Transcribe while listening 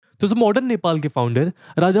तो मॉडर्न नेपाल के फाउंडर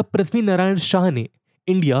राजा पृथ्वी नारायण शाह ने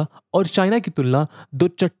इंडिया और चाइना की तुलना दो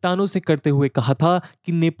चट्टानों से करते हुए कहा था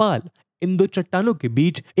कि नेपाल इन दो चट्टानों के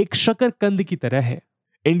बीच एक शकरकंद की तरह है।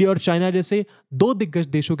 इंडिया और चाइना जैसे दो दिग्गज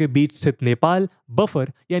देशों के बीच स्थित नेपाल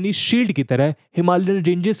बफर यानी शील्ड की तरह हिमालयन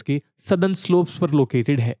रेंजेस के सदर्न स्लोप्स पर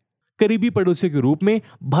लोकेटेड है। करीबी पड़ोसियों के रूप में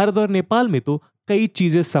भारत और नेपाल में तो कई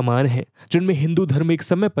चीजें समान हैं, जिनमें हिंदू धर्म एक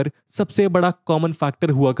समय पर सबसे बड़ा कॉमन फैक्टर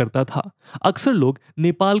हुआ करता था। अक्सर लोग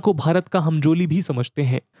नेपाल को भारत का हमजोली भी समझते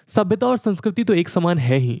हैं। सभ्यता और संस्कृति तो एक समान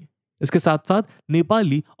है ही। इसके साथ साथ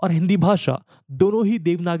नेपाली और हिंदी भाषा दोनों ही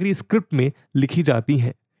देवनागरी स्क्रिप्ट में लिखी जाती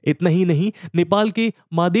हैं। इतना ही नहीं, नेपाल के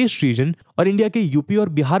मादेश रीजन और इंडिया के यूपी और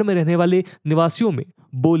बिहार में रहने वाले निवासियों में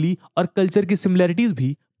बोली और कल्चर की सिमिलरिटीज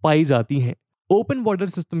भी पाई जाती हैं। ओपन बॉर्डर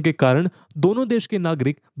सिस्टम के कारण दोनों देश के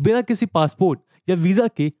नागरिक बिना किसी पासपोर्ट या वीजा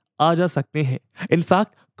के आ जा सकते हैं।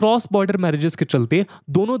 इनफैक्ट क्रॉस बॉर्डर मैरिजेस के चलते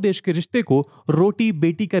दोनों देश के रिश्ते को रोटी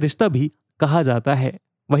बेटी का रिश्ता भी कहा जाता है।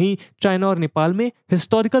 वहीं चाइना और नेपाल में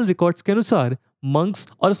हिस्टोरिकल रिकॉर्ड्स के अनुसार मंक्स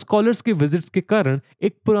और स्कॉलर्स के विजिट्स के कारण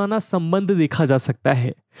एक पुराना संबंध देखा जा सकता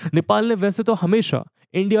है। नेपाल ने वैसे तो हमेशा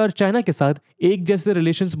इंडिया और चाइना के साथ एक जैसे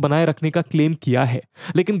रिलेशंस बनाए रखने का क्लेम किया है,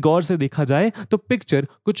 लेकिन गौर से देखा जाए तो पिक्चर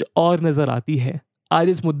कुछ और नजर आती है। आज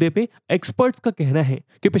इस मुद्दे पे एक्सपर्ट्स का कहना है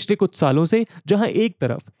कि पिछले कुछ सालों से जहां एक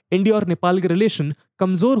तरफ इंडिया और नेपाल के रिलेशन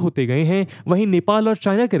कमजोर होते गए हैं, वहीं नेपाल और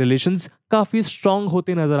चाइना के रिलेशंस काफी स्ट्रांग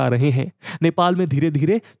होते नजर आ रहे हैं। नेपाल में धीरे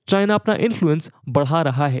धीरे चाइना अपना इन्फ्लुएंस बढ़ा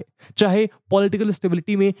रहा है, चाहे पॉलिटिकल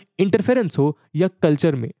स्टेबिलिटी में इंटरफेरेंस हो या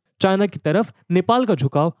कल्चर में। चाइना की तरफ नेपाल का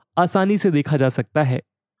झुकाव आसानी से देखा जा सकता है।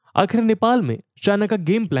 आखिर नेपाल में चाइना का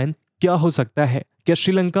गेम प्लान क्या हो सकता है? क्या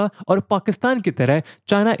श्रीलंका और पाकिस्तान की तरह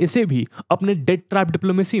चाइना इसे भी अपने डेट ट्रैप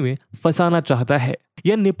डिप्लोमेसी में फंसाना चाहता है,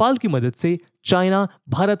 या नेपाल की मदद से चाइना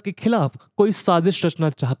भारत के खिलाफ कोई साजिश रचना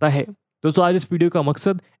चाहता है? दोस्तों, आज इस वीडियो का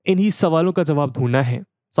मकसद इन्हीं सवालों का जवाब ढूंढना है।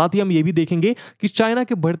 साथ ही हम ये भी देखेंगे कि चाइना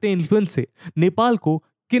के बढ़ते इन्फ्लुएंस से नेपाल को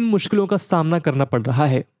किन मुश्किलों का सामना करना पड़ रहा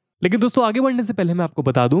है। लेकिन दोस्तों, आगे बढ़ने से पहले मैं आपको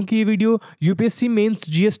बता दूं कि ये वीडियो यूपीएससी मेंस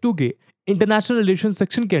GS2 के इंटरनेशनल रिलेशन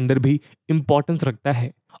सेक्शन के अंडर भी इंपॉर्टेंस रखता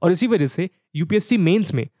है, और इसी वजह से यूपीएससी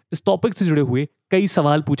मेंस में इस टॉपिक से जुड़े हुए कई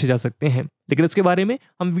सवाल पूछे जा सकते हैं। लेकिन इसके बारे में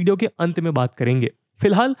हम वीडियो के अंत में बात करेंगे।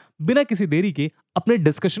 फिलहाल बिना किसी देरी के अपने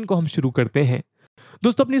डिस्कशन को हम शुरू करते हैं।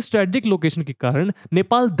 दोस्तों, अपनी स्ट्रेटेजिक लोकेशन के कारण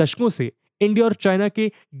नेपाल दशकों से इंडिया और चाइना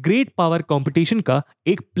के ग्रेट पावर कंपटीशन का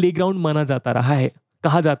एक प्लेग्राउंड माना जाता रहा है।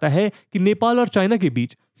 कहा जाता है कि नेपाल और चाइना के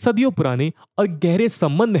बीच सदियों पुराने और गहरे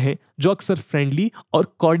संबंध हैं, जो अक्सर फ्रेंडली और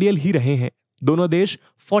कॉर्डियल ही रहे हैं। दोनों देश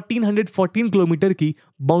 1414 किलोमीटर की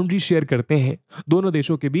बाउंड्री शेयर करते हैं। दोनों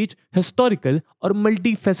देशों के बीच हिस्टोरिकल और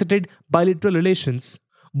multi faceted bilateral relations,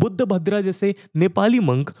 Buddha भद्रा जैसे नेपाली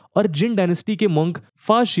मंक और जिन डायनेस्टी के मंक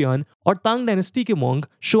फाशियान और तांग डायनेस्टी के मंक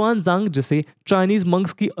शुआनजांग जैसे चाइनीज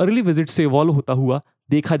मंक्स की अर्ली विजिट से इवॉल्व होता हुआ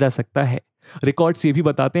देखा जा सकता है। रिकॉर्ड्स ये भी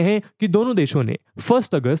बताते हैं कि दोनों देशों ने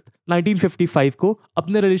 1 अगस्त 1955 को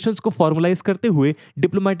अपने रिलेशंस को फॉर्मलाइज करते हुए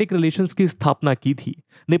डिप्लोमेटिक रिलेशंस की स्थापना की थी।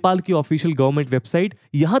 नेपाल की ऑफिशियल गवर्नमेंट वेबसाइट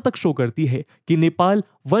यहां तक शो करती है कि नेपाल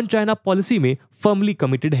वन चाइना पॉलिसी में फर्मली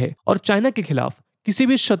कमिटेड है और चाइना के खिलाफ किसी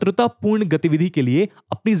भी शत्रुतापूर्ण गतिविधि के लिए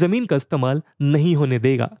अपनी जमीन का इस्तेमाल नहीं होने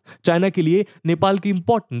देगा। चाइना के लिए नेपाल की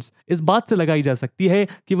इंपॉर्टेंस इस बात से लगाई जा सकती है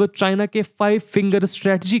कि वह चाइना के 5 फिंगर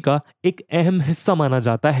स्ट्रेटजी का एक अहम हिस्सा माना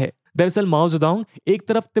जाता है। दरअसल माओ जेडोंग एक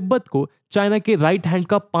तरफ तिब्बत को चाइना के राइट हैंड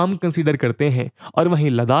का पाम कंसीडर करते हैं, और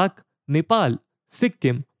वहीं लद्दाख, नेपाल,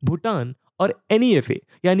 सिक्किम, भूटान और NEFA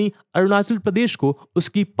यानी अरुणाचल प्रदेश को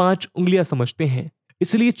उसकी 5 उंगलियां समझते हैं।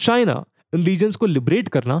 इसलिए चाइना इन रीजन्स को लिबरेट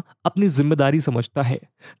करना अपनी जिम्मेदारी समझता है।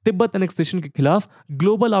 तिब्बत एनेक्सेशन के खिलाफ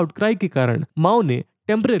ग्लोबल आउटक्राई के कारण माओ ने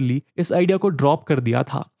टेम्पररी इस आइडिया को ड्रॉप कर दिया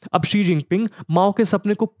था। अब शी जिनपिंग माओ के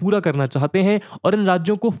सपने को पूरा करना चाहते हैं और इन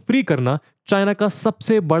राज्यों को फ्री करना चाइना का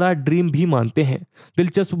सबसे बड़ा ड्रीम भी मानते हैं।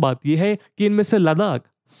 दिलचस्प बात यह है कि इनमें से लद्दाख,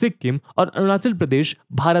 सिक्किम और अरुणाचल प्रदेश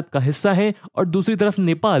भारत का हिस्सा है, और दूसरी तरफ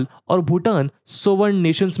नेपाल और भूटान सोवर्ण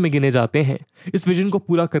नेशंस में गिने जाते हैं। इस विजन को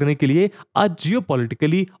पूरा करने के लिए आज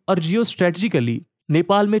जियोपॉलिटिकली और जियो स्ट्रेटेजिकली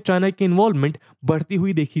नेपाल में चाइना की इन्वॉल्वमेंट बढ़ती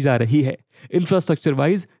हुई देखी जा रही है। इंफ्रास्ट्रक्चर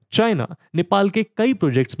वाइज चाइना नेपाल के कई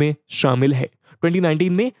प्रोजेक्ट्स में शामिल है। 2019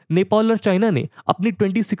 में नेपाल और चाइना ने अपनी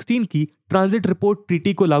 2016 की ट्रांजिट रिपोर्ट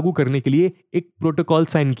ट्रीटी को लागू करने के लिए एक प्रोटोकॉल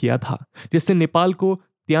साइन किया था, जिससे नेपाल को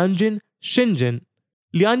तियानजिन, शेंजन,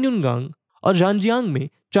 लियान्युनगांग और जानजियांग में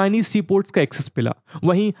चाइनीज सी पोर्ट्स का एक्सेस मिला।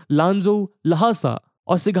 वहीं लांजो, लहासा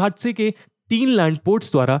और सिगाटसे के 3 लैंड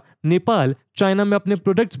पोर्ट्स द्वारा नेपाल चाइना में अपने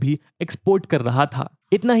प्रोडक्ट्स भी एक्सपोर्ट कर रहा था।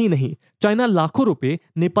 इतना ही नहीं, चाइना लाखों रुपए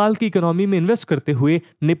नेपाल की इकोनॉमी में इन्वेस्ट करते हुए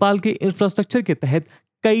नेपाल के इंफ्रास्ट्रक्चर के तहत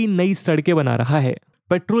कई नई सड़कें बना रहा है।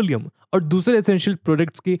 पेट्रोलियम और दूसरे एसेंशियल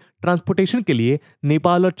प्रोडक्ट्स के ट्रांसपोर्टेशन के लिए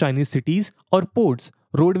नेपाल और चाइनीज सिटीज और पोर्ट्स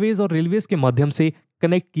रोडवेज और रेलवेज के माध्यम से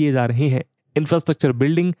कनेक्ट किए जा रहे हैं। Infrastructure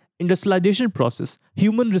building, industrialisation process,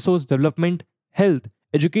 human resource development, health,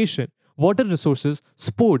 education, water resources,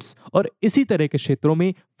 sports और इसी तरह के क्षेत्रों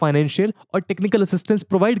में फाइनेंशियल और टेक्निकल असिस्टेंस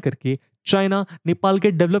प्रोवाइड करके चाइना नेपाल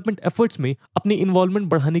के डेवलपमेंट एफर्ट्स में अपनी इन्वॉल्वमेंट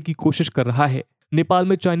बढ़ाने की कोशिश कर रहा है। नेपाल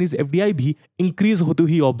में चाइनीज एफडीआई भी इंक्रीज होती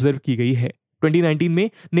हुई ऑब्जर्व की गई है। 2019 में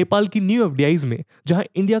नेपाल की न्यू एफडीआईज में जहां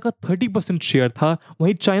इंडिया का 30% शेयर था,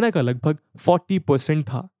 वहीं चाइना का लगभग 40%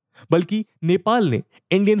 था। बल्कि नेपाल ने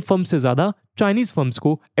इंडियन फर्म से ज्यादा चाइनीज फर्म्स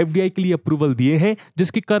को एफडीआई के लिए अप्रूवल दिए हैं,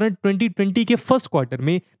 जिसके कारण 2020 के फर्स्ट क्वार्टर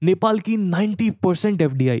में नेपाल की 90%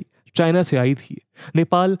 एफडीआई चाइना से आई थी।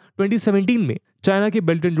 नेपाल 2017 में चाइना के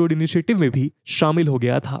बेल्ट एंड रोड इनिशिएटिव में भी शामिल हो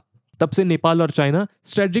गया था। तब से नेपाल और चाइना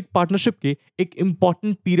स्ट्रेटेजिक पार्टनरशिप के एक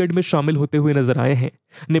इंपॉर्टेंट पीरियड में शामिल होते हुए नजर आए हैं।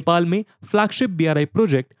 नेपाल में flagship BRI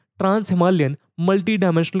project trans Himalayan multi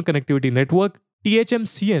dimensional connectivity network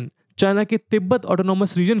THMCN China के तिब्बत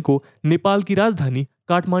ऑटोनॉमस रीजन को नेपाल की राजधानी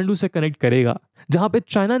काठमांडू से कनेक्ट करेगा, जहां पे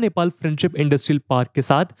China Nepal friendship industrial park के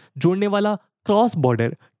साथ जोड़ने वाला क्रॉस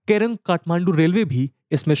बॉर्डर केरंग काठमांडू रेलवे भी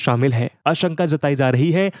इसमें शामिल है। आशंका जताई जा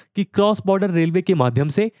रही है कि क्रॉस बॉर्डर रेलवे के माध्यम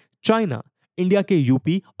से चाइना इंडिया के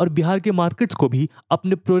यूपी और बिहार के मार्केट्स को भी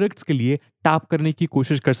अपने प्रोडक्ट्स के लिए टैप करने की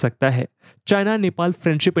कोशिश कर सकता है। China Nepal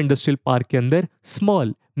friendship industrial park के अंदर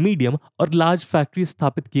स्मॉल, मीडियम और लार्ज फैक्ट्री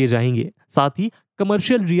स्थापित किए जाएंगे। साथ ही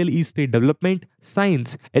commercial real estate development,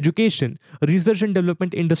 science, education, research and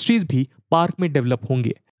development industries भी पार्क में डेवलप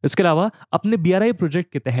होंगे। इसके अलावा अपने बीआरआई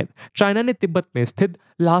प्रोजेक्ट के तहत चाइना ने तिब्बत में स्थित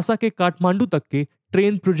ल्हासा के काठमांडू तक के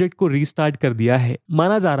ट्रेन प्रोजेक्ट को रीस्टार्ट कर दिया है।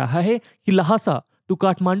 माना जा रहा है कि ल्हासा टू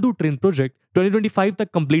काठमांडू ट्रेन प्रोजेक्ट 2025 तक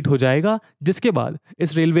कंप्लीट हो जाएगा, जिसके बाद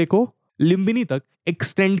इस रेलवे को लुम्बिनी तक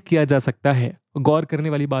एक्सटेंड किया जा सकता है। गौर करने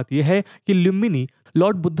वाली बात यह है कि लुम्बिनी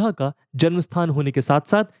लॉर्ड बुद्धा का जन्म स्थान होने के साथ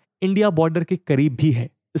साथ इंडिया बॉर्डर के करीब भी है।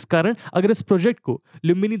 इस कारण अगर इस प्रोजेक्ट को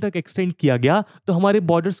लुम्बिनी तक एक्सटेंड किया गया तो हमारे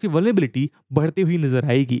बॉर्डर्स की वल्नरेबिलिटी बढ़ती हुई नजर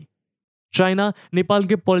आएगी। चाइना नेपाल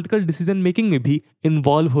के पॉलिटिकल डिसीजन मेकिंग में भी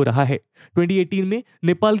इन्वॉल्व हो रहा है। 2018 में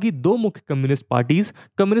नेपाल की दो मुख्य communist parties,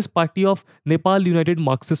 communist party of Nepal United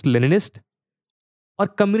Marxist Leninist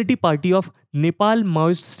और community party of Nepal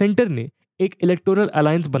Maoist centre ने एक इलेक्टोरल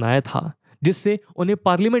अलायंस बनाया था, जिससे उन्हें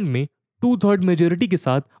पार्लियामेंट में 2/3 मेजोरिटी के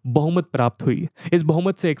साथ बहुमत प्राप्त हुई। इस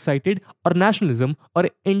बहुमत से एक्साइटेड और नेशनलिज्म और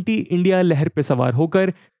एंटी इंडिया लहर पर सवार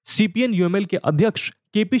होकर CPN UML के अध्यक्ष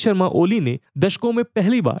KP शर्मा ओली ने दशकों में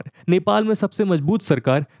पहली बार नेपाल में सबसे मजबूत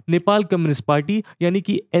सरकार नेपाल कम्युनिस्ट पार्टी यानी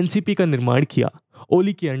कि NCP का निर्माण किया।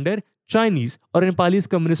 ओली के अंडर चाइनीज और नेपालीज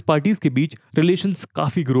कम्युनिस्ट पार्टीज के बीच रिलेशंस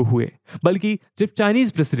काफी ग्रो हुए। बल्कि जब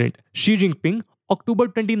चाइनीज प्रेसिडेंट शी जिनपिंग अक्टूबर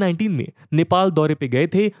 2019 में नेपाल दौरे पे गए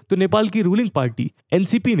थे, तो नेपाल की रूलिंग पार्टी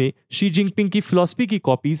NCP ने शी जिनपिंग की फिलॉसफी की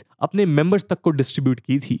कॉपीज अपने मेंबर्स तक को डिस्ट्रीब्यूट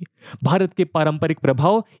की थी। भारत के पारंपरिक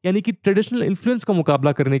प्रभाव यानी कि ट्रेडिशनल इन्फ्लुएंस का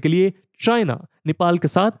मुकाबला करने के लिए चाइना नेपाल के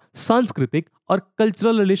साथ सांस्कृतिक और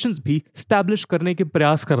कल्चरल रिलेशंस भी स्टैब्लिश करने के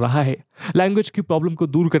प्रयास कर रहा है। लैंग्वेज की प्रॉब्लम को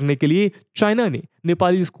दूर करने के लिए चाइना ने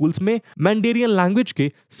नेपाली स्कूल्स में मैंडेरियन लैंग्वेज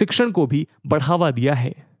के शिक्षण को भी बढ़ावा दिया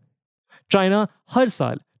है। चाइना हर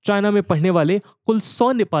साल चाइना में पढ़ने वाले कुल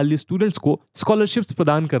 100 नेपाली स्टूडेंट्स को स्कॉलरशिप्स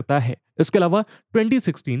प्रदान करता है। इसके अलावा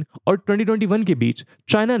 2016 और 2021 के बीच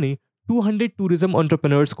चाइना ने 200 टूरिज्म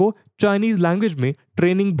एंटरप्रेन्योर्स को चाइनीज लैंग्वेज में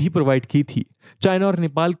ट्रेनिंग भी प्रोवाइड की थी। चाइना और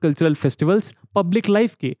Nepal cultural festivals, public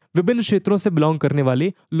life के विभिन्न क्षेत्रों से बिलोंग करने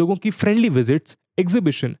वाले लोगों की friendly visits,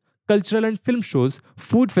 exhibition, cultural and film shows,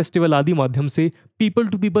 food festival आदि माध्यम से पीपल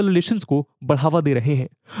टू पीपल रिलेशंस को बढ़ावा दे रहे हैं।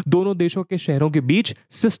 दोनों देशों के शहरों के बीच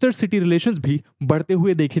सिस्टर सिटी रिलेशंस भी बढ़ते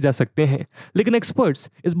हुए देखे जा सकते हैं। लेकिन एक्सपर्ट्स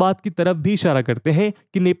इस बात की तरफ भी इशारा करते हैं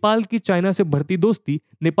कि नेपाल की चाइना से बढ़ती दोस्ती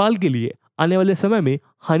नेपाल के लिए आने वाले समय में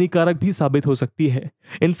हानिकारक भी साबित हो सकती है।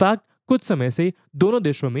 इनफैक्ट कुछ समय से दोनों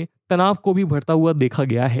देशों में तनाव को भी बढ़ता हुआ देखा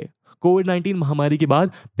गया है। कोविड-19 महामारी के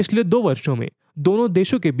बाद पिछले 2 वर्षों में दोनों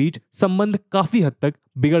देशों के बीच संबंध काफी हद तक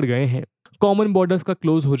बिगड़ गए हैं। कॉमन बॉर्डर्स का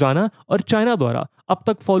क्लोज हो जाना और चाइना द्वारा अब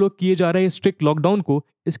तक फॉलो किए जा रहे स्ट्रिक्ट लॉकडाउन को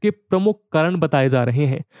इसके प्रमुख कारण बताए जा रहे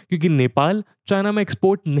हैं, क्योंकि नेपाल चाइना में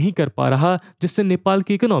एक्सपोर्ट नहीं कर पा रहा, जिससे नेपाल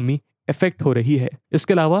की इकोनॉमी इफेक्ट हो रही है।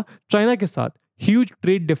 इसके अलावा चाइना के साथ ह्यूज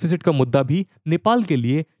ट्रेड डेफिसिट का मुद्दा भी नेपाल के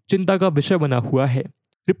लिए चिंता का विषय बना हुआ है।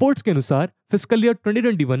 रिपोर्ट्स के अनुसार फिस्कल ईयर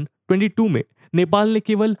 2021-22 में नेपाल ने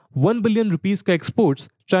केवल 1 बिलियन रुपीस का एक्सपोर्ट्स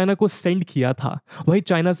चाइना को सेंड किया था। वहीं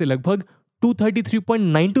चाइना से लगभग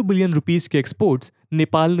 233.92 बिलियन रुपीस के एक्सपोर्ट्स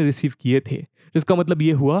नेपाल ने रिसीव किए थे। इसका मतलब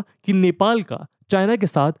ये हुआ कि नेपाल का चाइना के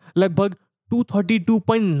साथ लगभग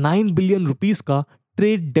 232.9 बिलियन रुपीस का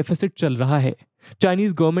ट्रेड डेफिसिट चल रहा है।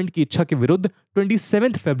 चाइनीज गवर्नमेंट की इच्छा के विरुद्ध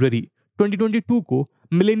 27 फरवरी 2022 को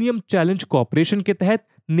मिलेनियम चैलेंज कोऑपरेशन के तहत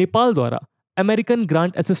नेपाल द्वारा अमेरिकन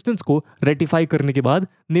ग्रांट असिस्टेंस को रेटिफाई करने के बाद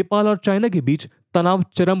नेपाल और चाइना के बीच तनाव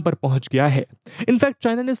चरम पर पहुंच गया है। इनफैक्ट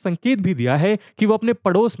चाइना ने संकेत भी दिया है कि वो अपने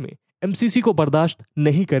पड़ोस में एमसीसी को बर्दाश्त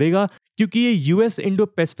नहीं करेगा, क्योंकि ये यूएस इंडो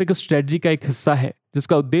पैसिफिक स्ट्रेटजी का एक हिस्सा है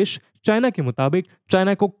जिसका उद्देश्य चाइना के मुताबिक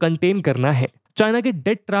चाइना को कंटेन करना है। चाइना के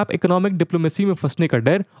डेट ट्रैप इकोनॉमिक डिप्लोमेसी में फंसने का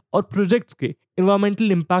डर और प्रोजेक्ट्स के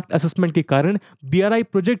इन्वायरमेंटल इंपैक्ट असेसमेंट के कारण बीआरआई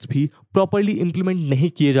प्रोजेक्ट्स भी प्रॉपर्ली इंप्लीमेंट नहीं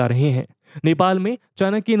किए जा रहे हैं। नेपाल में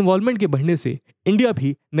चाइना की इन्वॉल्वमेंट के बढ़ने से इंडिया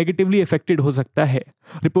भी नेगेटिवली अफेक्टेड हो सकता है।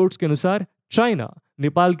 रिपोर्ट्स के अनुसार चाइना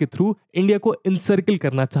नेपाल के थ्रू इंडिया को इनसर्किल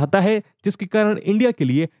करना चाहता है, जिसके कारण इंडिया के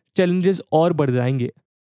लिए चैलेंजेस और बढ़ जाएंगे।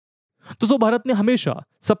 तो भारत ने हमेशा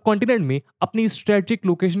सब कॉन्टिनेंट में अपनी स्ट्रेटेजिक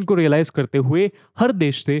लोकेशन को रियलाइज करते हुए हर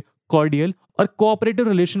देश से कॉर्डियल और कोऑपरेटिव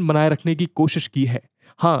रिलेशन बनाए रखने की कोशिश की है।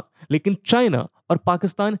 हाँ, लेकिन चाइना और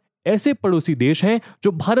पाकिस्तान ऐसे पड़ोसी देश हैं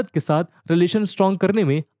जो भारत के साथ रिलेशन स्ट्रॉन्ग करने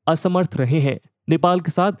में असमर्थ रहे हैं। नेपाल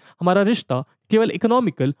के साथ हमारा रिश्ता केवल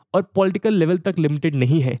इकोनॉमिकल और पॉलिटिकल लेवल तक लिमिटेड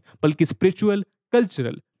नहीं है, बल्कि स्पिरिचुअल,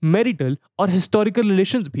 कल्चरल, मैरिटल और हिस्टोरिकल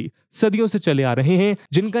रिलेशंस भी सदियों से चले आ रहे हैं,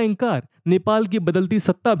 जिनका इनकार नेपाल की बदलती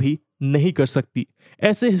सत्ता भी नहीं कर सकती।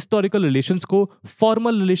 ऐसे हिस्टोरिकल रिलेशंस को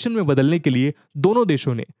फॉर्मल रिलेशन में बदलने के लिए दोनों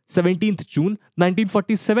देशों ने 17 जून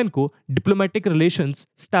 1947 को डिप्लोमेटिक रिलेशंस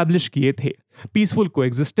स्टैब्लिश किए थे। पीसफुल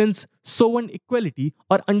कोएग्जिस्टेंस, सोवन इक्वलिटी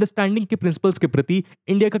और अंडरस्टैंडिंग के प्रिंसिपल्स के प्रति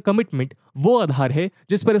इंडिया का कमिटमेंट वो आधार है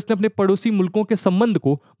जिस पर इसने अपने पड़ोसी मुल्कों के संबंध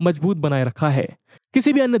को मजबूत बनाए रखा है।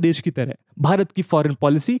 किसी भी अन्य देश की तरह भारत की फॉरेन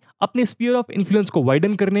पॉलिसी अपने स्फीयर ऑफ इन्फ्लुएंस को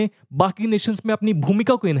वाइडन करने, बाकी नेशंस में अपनी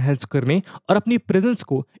भूमिका को एनहांस करने और अपनी प्रेजेंस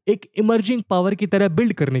को एक इमर्जिंग पावर की तरह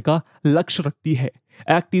बिल्ड करने का लक्ष्य रखती है।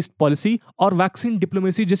 एक्ट ईस्ट पॉलिसी और वैक्सीन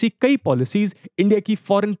डिप्लोमेसी जैसी कई पॉलिसीज इंडिया की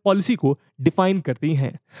फॉरेन पॉलिसी को डिफाइन करती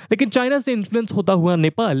हैं। लेकिन चाइना से इन्फ्लुएंस होता हुआ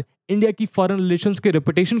नेपाल इंडिया की फॉरेन रिलेशंस के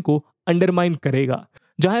रेपुटेशन को अंडरमाइन करेगा।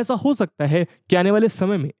 जहां ऐसा हो सकता है कि आने वाले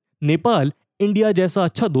समय में नेपाल इंडिया जैसा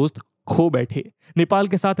अच्छा दोस्त खो बैठे। नेपाल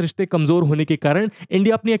के साथ रिश्ते कमजोर होने के कारण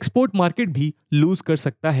इंडिया अपनी एक्सपोर्ट मार्केट भी लूज कर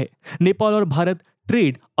सकता है। नेपाल और भारत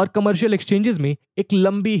ट्रेड और कमर्शियल एक्सचेंजेस में एक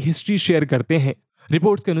लंबी हिस्ट्री शेयर करते हैं।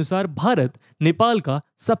 रिपोर्ट्स के अनुसार भारत नेपाल का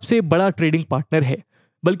सबसे बड़ा ट्रेडिंग पार्टनर है,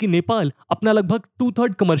 बल्कि नेपाल अपना लगभग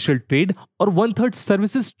 2/3 कमर्शियल ट्रेड और 1/3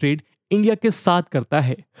 सर्विसेज ट्रेड इंडिया के साथ करता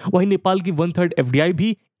है। वहीं नेपाल की 1/3 एफडीआई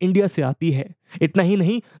भी इंडिया से आती है। इतना ही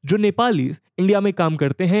नहीं, जो नेपाली इंडिया में काम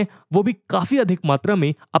करते हैं वो भी काफी अधिक मात्रा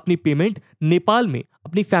में अपनी पेमेंट नेपाल में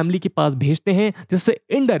अपनी फैमिली के पास भेजते हैं, जिससे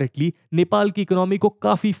इनडायरेक्टली नेपाल की इकोनॉमी को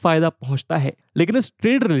काफी फायदा पहुंचता है। लेकिन इस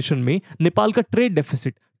ट्रेड रिलेशन में नेपाल का ट्रेड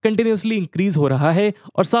डेफिसिट कंटिन्यूसली इंक्रीज हो रहा है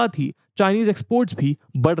और साथ ही चाइनीज एक्सपोर्ट्स भी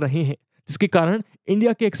बढ़ रहे हैं, जिसके कारण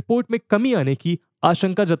इंडिया के एक्सपोर्ट में कमी आने की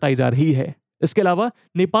आशंका जताई जा रही है। इसके अलावा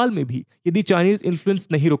नेपाल में भी यदि चाइनीज इन्फ्लुएंस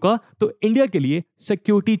नहीं रुका तो इंडिया के लिए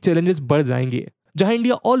सिक्योरिटी चैलेंजेस बढ़ जाएंगे। जहां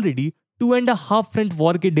इंडिया ऑलरेडी 2.5 फ्रंट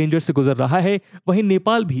वॉर के डेंजर से गुजर रहा है, वहीं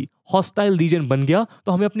नेपाल भी हॉस्टाइल रीजन बन गया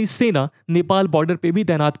तो हमें अपनी सेना नेपाल बॉर्डर पे भी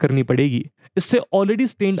तैनात करनी पड़ेगी। इससे ऑलरेडी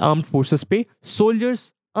स्टेन्ड आर्म्ड फोर्सेस पे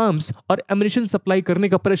सोल्जर्स, आर्म्स और एमिनिशन सप्लाई करने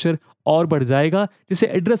का प्रेशर और बढ़ जाएगा, जिसे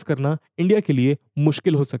एड्रेस करना इंडिया के लिए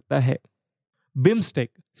मुश्किल हो सकता है। बिम्स्टेक,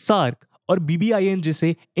 सार्क और बीबीआईएन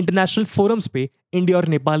जैसे इंटरनेशनल फोरम्स पे इंडिया और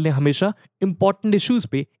नेपाल ने हमेशा इंपॉर्टेंट इश्यूज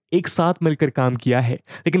पे एक साथ मिलकर काम किया है।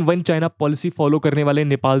 लेकिन वन चाइना पॉलिसी फॉलो करने वाले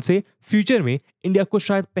नेपाल से फ्यूचर में इंडिया को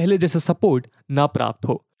शायद पहले जैसा सपोर्ट ना प्राप्त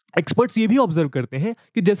हो। एक्सपर्ट्स ये भी ऑब्जर्व करते हैं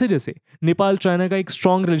कि जैसे जैसे नेपाल चाइना का एक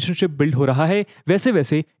स्ट्रॉन्ग रिलेशनशिप बिल्ड हो रहा है, वैसे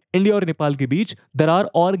वैसे इंडिया और नेपाल के बीच दरार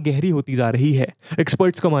और गहरी होती जा रही है।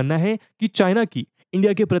 एक्सपर्ट्स का मानना है कि चाइना की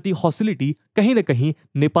इंडिया के प्रति हॉस्टिलिटी कहीं ना कहीं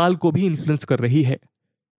नेपाल को भी इन्फ्लुएंस कर रही है।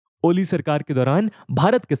 ओली सरकार के दौरान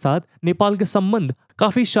भारत के साथ नेपाल के संबंध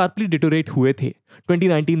काफी शार्पली डिटोरेट हुए थे।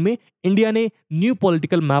 2019 में इंडिया ने न्यू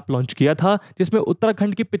पॉलिटिकल मैप लॉन्च किया था, जिसमें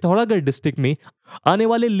उत्तराखंड के पिथौरागढ़ डिस्ट्रिक्ट में आने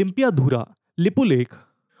वाले लिम्पियाधुरा, लिपुलेख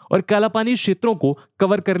और कालापानी क्षेत्रों को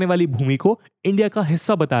कवर करने वाली भूमि को इंडिया का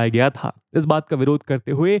हिस्सा बताया गया था। इस बात का विरोध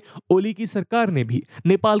करते हुए ओली की सरकार ने भी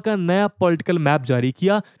नेपाल का नया पॉलिटिकल मैप जारी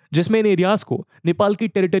किया, जिसमें इन एरियाज को नेपाल की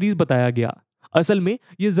टेरिटरीज बताया गया। असल में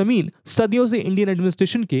ये जमीन सदियों से इंडियन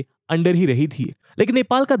एडमिनिस्ट्रेशन के अंडर ही रही थी, लेकिन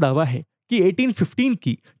नेपाल का दावा है कि 1815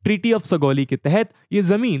 की ट्रीटी ऑफ सगौली के तहत ये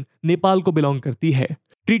जमीन नेपाल को बिलोंग करती है।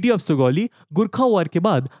 Treaty of Sugauli Gurkha war के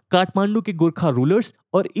बाद काठमांडू के गुरखा रूलर्स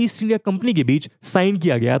और ईस्ट इंडिया कंपनी के बीच साइन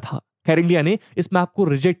किया गया था। खैर, इंडिया ने इस मैप को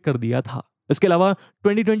रिजेक्ट कर दिया था। इसके अलावा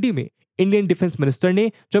 2020 में इंडियन डिफेंस मिनिस्टर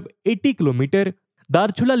ने जब 80 kilometre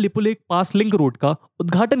Dharchula Lipulekh pass link road का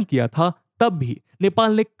उद्घाटन किया था, तब भी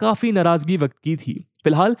नेपाल ने काफी नाराजगी व्यक्त की थी।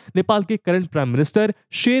 फिलहाल नेपाल के current prime minister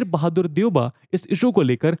Sher Bahadur Deuba इस इशू को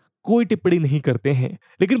लेकर कोई टिप्पणी नहीं करते हैं,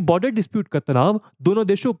 लेकिन बॉर्डर डिस्प्यूट का तनाव दोनों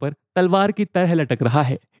देशों पर तलवार की तरह लटक रहा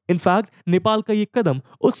है। इनफैक्ट नेपाल का ये कदम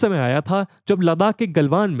उस समय आया था जब लद्दाख के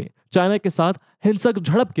गलवान में चाइना के साथ हिंसक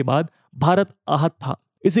झड़प के बाद भारत आहत था।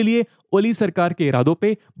 इसीलिए ओली सरकार के इरादों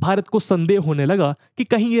पे भारत को संदेह होने लगा कि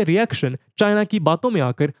कहीं ये रिएक्शन चाइना की बातों में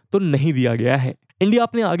आकर तो नहीं दिया गया है। इंडिया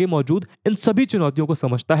अपने आगे मौजूद इन सभी चुनौतियों को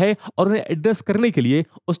समझता है और उन्हें एड्रेस करने के लिए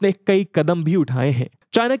उसने कई कदम भी उठाए हैं।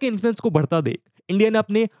 चाइना के इन्फ्लुएंस को बढ़ता देख इंडिया ने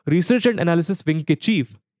अपने रिसर्च एंड एनालिसिस विंग के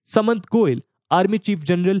chief Samant Goel, army chief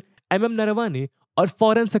general MM Naravane और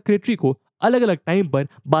फॉरेन सेक्रेटरी को अलग अलग टाइम पर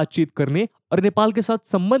बातचीत करने और नेपाल के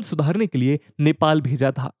साथ संबंध सुधारने के लिए नेपाल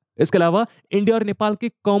भेजा था। इसके अलावा इंडिया और नेपाल के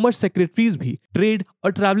कॉमर्स सेक्रेटरीज भी ट्रेड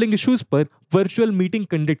और ट्रैवलिंग इश्यूज पर वर्चुअल मीटिंग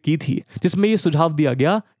कंडक्ट की थी, जिसमें यह सुझाव दिया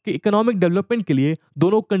गया कि इकोनॉमिक डेवलपमेंट के लिए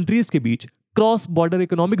दोनों कंट्रीज के बीच क्रॉस बॉर्डर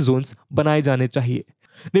इकोनॉमिक जोन्स बनाए जाने चाहिए।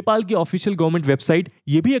 नेपाल की ऑफिशियल गवर्नमेंट वेबसाइट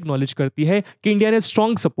ये भी एक्नॉलेज करती है कि इंडिया ने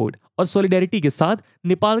स्ट्रॉन्ग सपोर्ट और सॉलिडेरिटी के साथ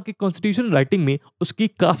नेपाल के कॉन्स्टिट्यूशन राइटिंग में उसकी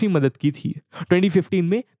काफी मदद की थी। 2015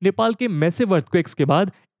 में नेपाल के मैसिव अर्थक्वेक्स के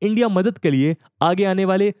बाद इंडिया मदद के लिए आगे आने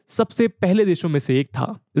वाले सबसे पहले देशों में से एक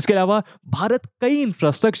था। इसके अलावा भारत कई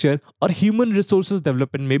इंफ्रास्ट्रक्चर और ह्यूमन रिसोर्सेज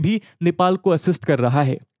डेवलपमेंट में भी नेपाल को असिस्ट कर रहा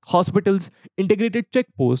है। Hospitals, integrated check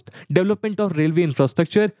post, development और रेलवे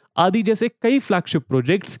इंफ्रास्ट्रक्चर आदि जैसे कई फ्लैगशिप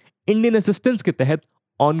प्रोजेक्ट्स इंडियन असिस्टेंस के तहत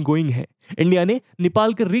ऑनगोइंग है। इंडिया ने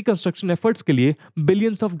नेपाल के रिकंस्ट्रक्शन एफर्ट्स के लिए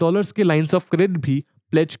बिलियंस ऑफ डॉलर्स के लाइंस ऑफ क्रेडिट भी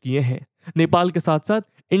प्लेज किए हैं। नेपाल के साथ साथ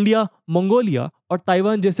इंडिया, मंगोलिया और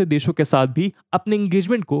ताइवान जैसे देशों के साथ भी अपने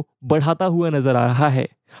एंगेजमेंट को बढ़ाता हुआ नजर आ रहा है।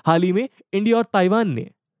 हाल ही में इंडिया और ताइवान ने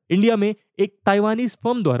इंडिया में एक ताइवानीज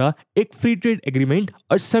फर्म द्वारा एक फ्री ट्रेड एग्रीमेंट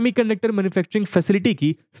और सेमीकंडक्टर मैन्युफैक्चरिंग फैसिलिटी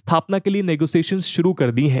की स्थापना के लिए नेगोशिएशंस शुरू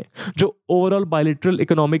कर दी हैं, जो ओवरऑल बायलैटरल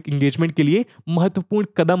इकोनॉमिक एंगेजमेंट के लिए महत्वपूर्ण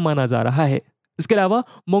कदम माना जा रहा है। इसके अलावा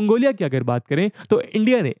मंगोलिया की अगर बात करें तो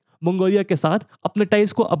इंडिया ने मंगोलिया के साथ अपने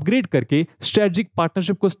टाइज को अपग्रेड करके स्ट्रेटेजिक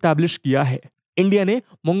पार्टनरशिप को एस्टैब्लिश किया है। इंडिया ने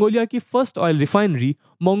मंगोलिया की first oil refinery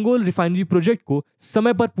Mongol refinery project को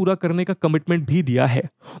समय पर पूरा करने का कमिटमेंट भी दिया है।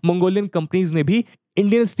 मंगोलियन कंपनीज ने भी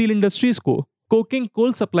इंडियन स्टील इंडस्ट्रीज को कोकिंग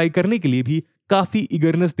कोल सप्लाई करने के लिए भी काफी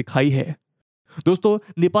ईगरनेस दिखाई है। दोस्तों,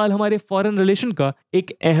 नेपाल हमारे फॉरेन रिलेशन का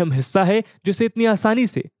एक अहम हिस्सा है, जिसे इतनी आसानी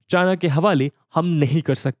से चाइना के हवाले हम नहीं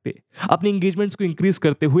कर सकते। अपने एंगेजमेंट्स को इंक्रीज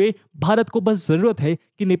करते हुए भारत को बस जरूरत है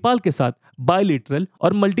कि नेपाल के साथ बायलैटरल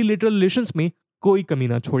और मल्टीलेटरल रिलेशंस में कोई कमी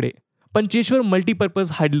ना छोड़े। पंचेश्वर मल्टीपर्पज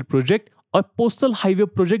हाइडल प्रोजेक्ट और पोस्टल हाईवे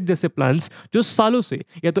प्रोजेक्ट जैसे प्लान्स जो सालों से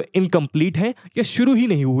या तो इनकम्प्लीट हैं या शुरू ही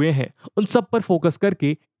नहीं हुए हैं, उन सब पर फोकस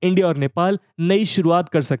करके इंडिया और नेपाल नई शुरुआत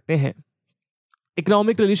कर सकते हैं।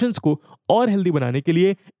 इकोनॉमिक रिलेशंस को और हेल्दी बनाने के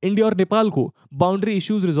लिए इंडिया और नेपाल को बाउंड्री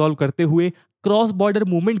इश्यूज रिजॉल्व करते हुए क्रॉस बॉर्डर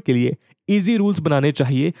मूवमेंट के लिए इजी रूल्स बनाने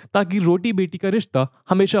चाहिए, ताकि रोटी बेटी का रिश्ता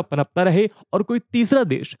हमेशा पनपता रहे और कोई तीसरा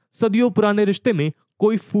देश सदियों पुराने रिश्ते में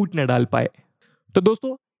कोई फूट न डाल पाए। तो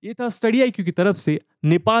दोस्तों, ये था StudyIQ की तरफ से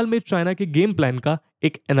नेपाल में चाइना के गेम प्लान का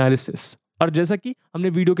एक एनालिसिस। और जैसा कि हमने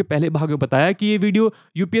वीडियो के पहले भाग में बताया कि ये वीडियो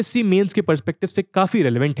UPSC मेंस के पर्सपेक्टिव से काफी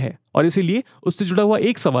रेलेवेंट है, और इसीलिए उससे जुड़ा हुआ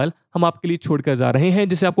एक सवाल हम आपके लिए छोड़कर जा रहे हैं,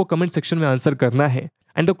 जिसे आपको कमेंट सेक्शन में आंसर करना है।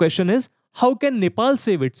 And the question is, how can Nepal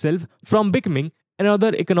save itself from becoming another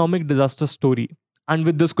economic disaster story? And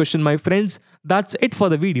with this question, my friends, that's it for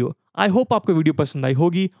the video. I hope आपको वीडियो पसंद आई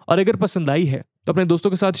होगी, और अगर पसंद आई है तो अपने दोस्तों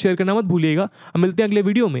के साथ शेयर करना मत भूलिएगा। हम मिलते हैं अगले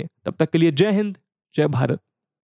वीडियो में, तब तक के लिए जय हिंद, जय भारत।